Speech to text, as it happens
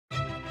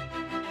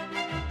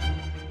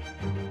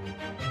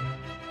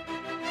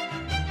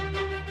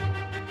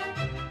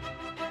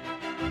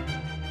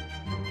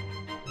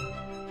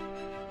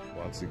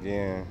once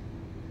again.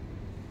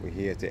 We're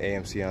here at the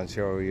AMC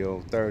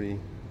Ontario 30,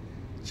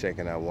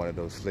 checking out one of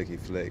those flicky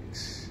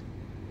flicks.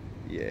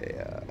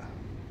 Yeah,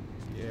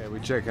 we're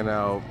checking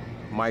out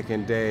Mike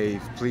and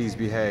Dave, Please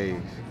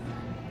Behave.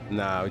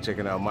 Nah, we're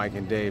checking out Mike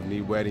and Dave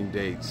Need Wedding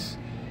Dates.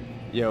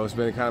 Yo, it's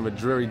been kind of a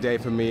dreary day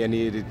for me. I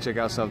needed to check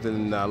out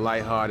something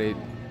lighthearted,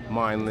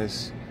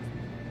 mindless,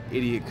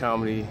 idiot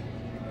comedy.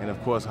 And of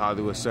course,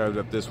 Hollywood served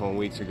up this one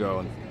weeks ago,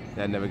 and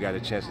I never got a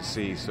chance to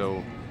see.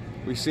 So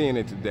we're seeing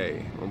it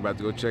today. We're about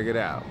to go check it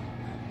out.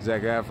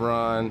 Zac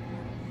Efron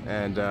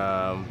and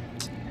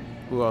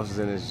who else is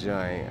in this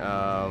joint?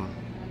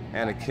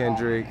 Anna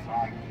Kendrick,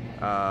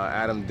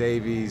 Adam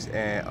Davies,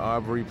 and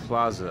Aubry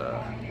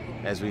Plaza,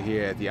 as we're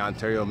here at the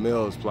Ontario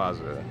Mills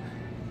Plaza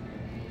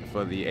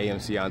for the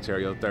AMC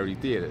Ontario 30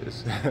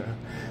 theaters.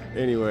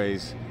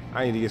 Anyways,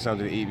 I need to get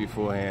something to eat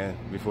beforehand,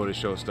 before the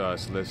show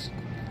starts. Let's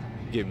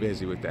get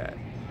busy with that.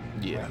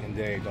 Yeah. Mike and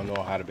Dave don't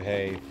know how to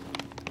behave.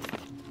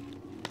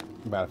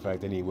 Matter of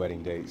fact, they need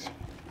wedding dates.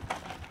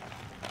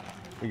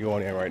 We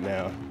going in right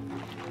now.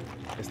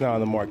 It's not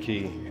on the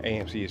marquee.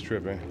 AMC is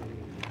tripping.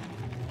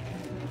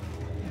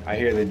 I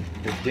hear the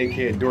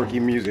dickhead dorky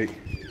music.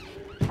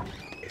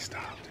 It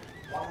stopped.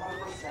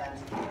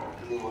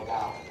 100% you look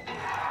out.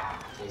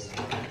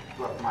 Jason,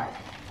 look, Mike,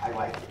 I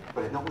like it,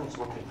 but if no one's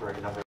looking for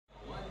another.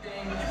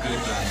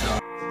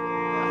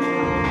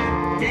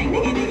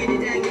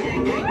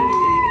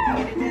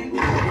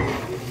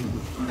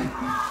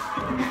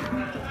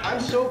 I'm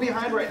so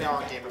behind right now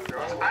on Game of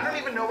Thrones. I don't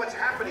even know what's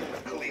happening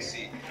with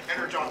Khaleesi and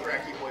her John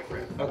Bracky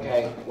boyfriend.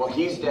 Okay, well,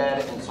 he's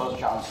dead, and so's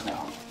Jon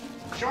Snow.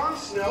 Jon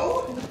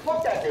Snow?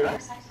 Fuck that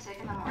dude. Sick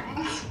in the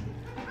morning.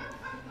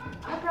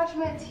 I brush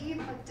my teeth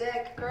with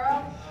dick,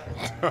 girl.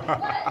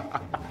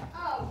 What?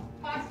 Oh,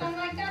 Fox don't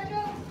like that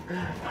joke?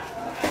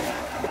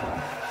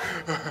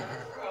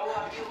 Grow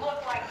up, you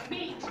look like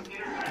meat.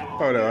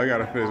 Hold on, I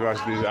gotta finish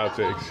watching these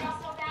outtakes. So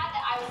bad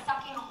that I was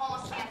sucking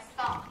homeless man's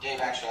thumb. Dave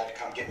actually had to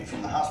come get me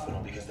from the hospital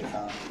because they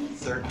found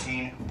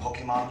 13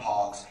 Pokemon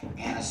Pogs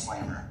and a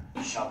Slammer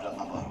shoved up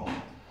my butthole.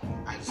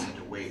 I just had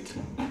to wait to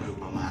poop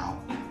them out.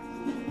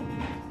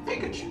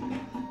 Pikachu.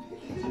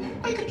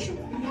 Pikachu.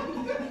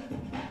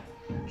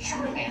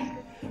 Sure, man.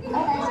 Oh,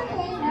 that's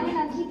okay.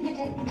 No, keep your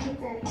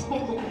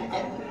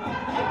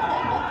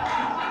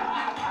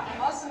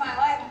Most of my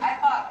life, I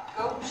thought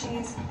goat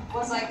cheese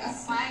was like a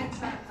slang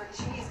term for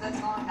cheese that's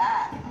gone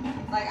bad.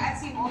 Like, I'd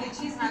see moldy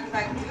cheese and I'd be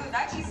like, dude,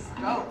 that cheese is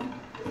goat.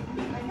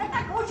 Like, get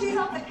that goat cheese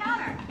off the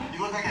counter. You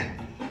look like a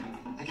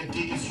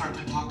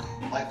deconstructed taco.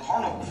 Like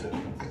carnival food.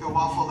 Like the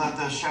waffle that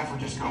the chef would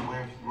just go,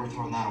 we're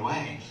throwing that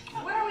away.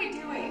 What are we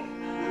doing?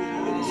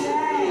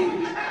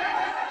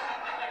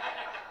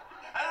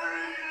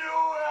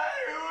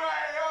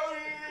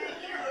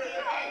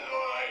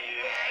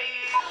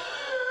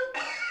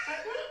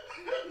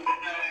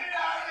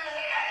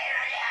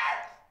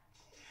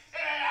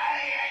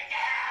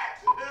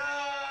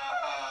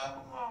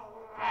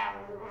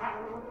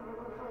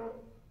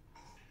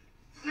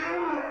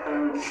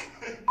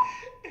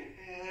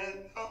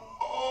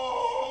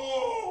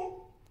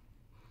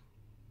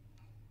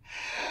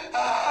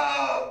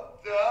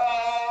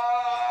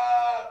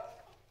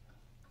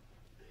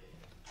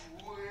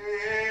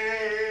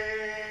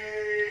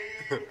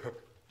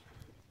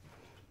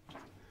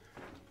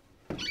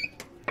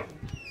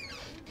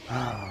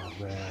 Oh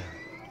man,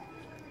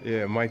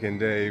 yeah, Mike and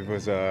Dave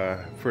was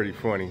pretty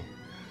funny.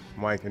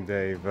 Mike and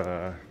Dave,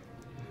 yeah.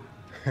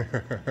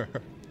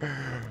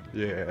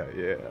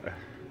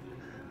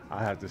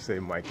 I have to say,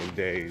 Mike and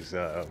Dave's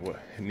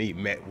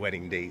Need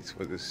Wedding Dates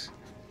was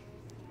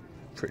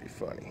pretty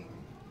funny.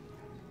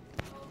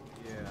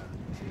 Yeah,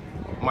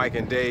 Mike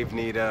and Dave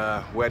need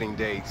wedding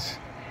dates.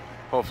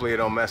 Hopefully it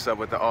don't mess up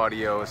with the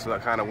audio. It's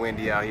kind of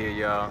windy out here,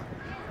 y'all.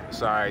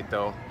 It's all right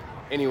though.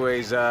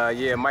 Anyways,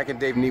 yeah, Mike and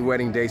Dave Need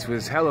Wedding Dates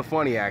was hella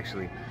funny,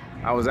 actually.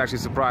 I was actually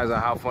surprised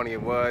at how funny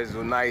it was. It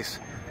was nice,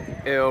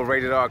 ill,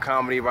 rated R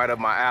comedy right up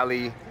my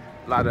alley.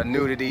 A lot of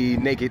nudity,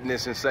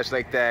 nakedness, and such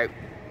like that,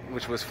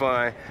 which was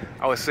fun.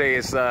 I would say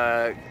it's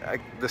the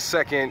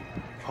second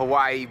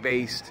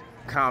Hawaii-based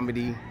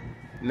comedy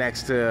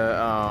next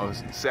to,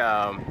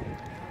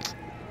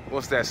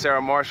 what's that,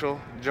 Sarah Marshall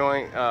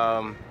joint?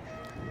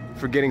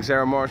 Forgetting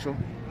Sarah Marshall.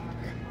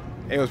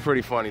 It was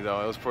pretty funny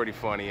though. It was pretty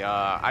funny.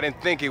 I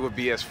didn't think it would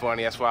be as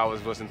funny. That's why I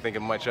wasn't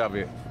thinking much of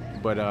it.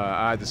 But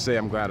I had to say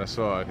I'm glad I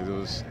saw it because it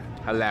was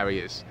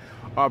hilarious.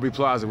 Aubry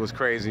Plaza was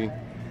crazy.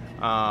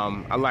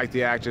 I liked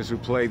the actress who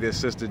played their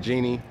sister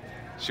Jeannie.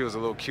 She was a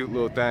little cute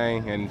little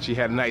thing, and she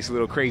had a nice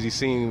little crazy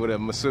scene with a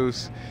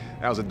masseuse.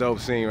 That was a dope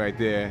scene right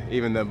there.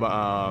 Even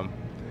the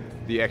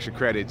extra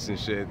credits and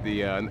shit.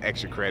 The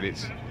extra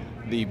credits,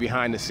 the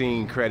behind the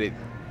scene credit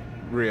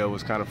reel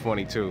was kind of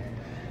funny too.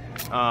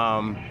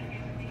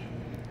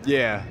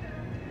 Yeah,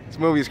 this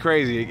movie is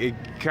crazy. It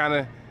kind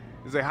of,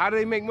 it's like, how do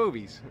they make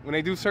movies? When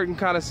they do certain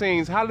kind of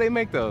scenes, how do they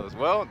make those?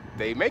 Well,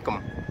 they make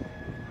them.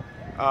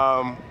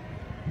 I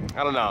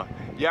don't know.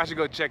 Y'all should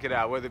go check it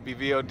out, whether it be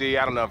VOD.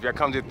 I don't know. If y'all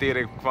come to the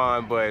theater,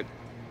 fine, but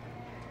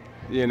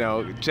you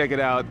know, check it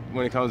out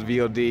when it comes to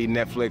VOD,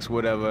 Netflix,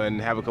 whatever,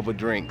 and have a couple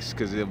drinks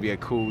because it'll be a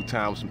cool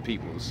time with some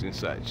peoples and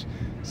such.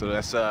 So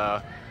that's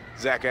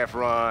Zac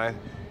Efron,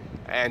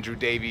 Andrew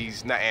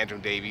Davies, not Andrew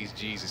Davies,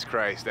 Jesus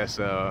Christ, that's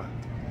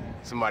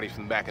somebody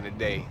from back in the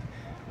day.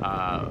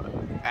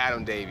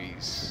 Adam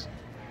Davies,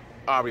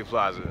 Aubry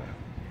Plaza,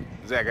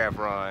 Zac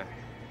Efron,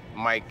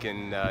 Mike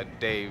and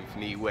Dave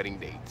need wedding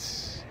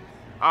dates.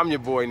 I'm your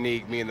boy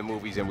Neek, me and the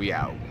movies, and we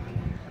out.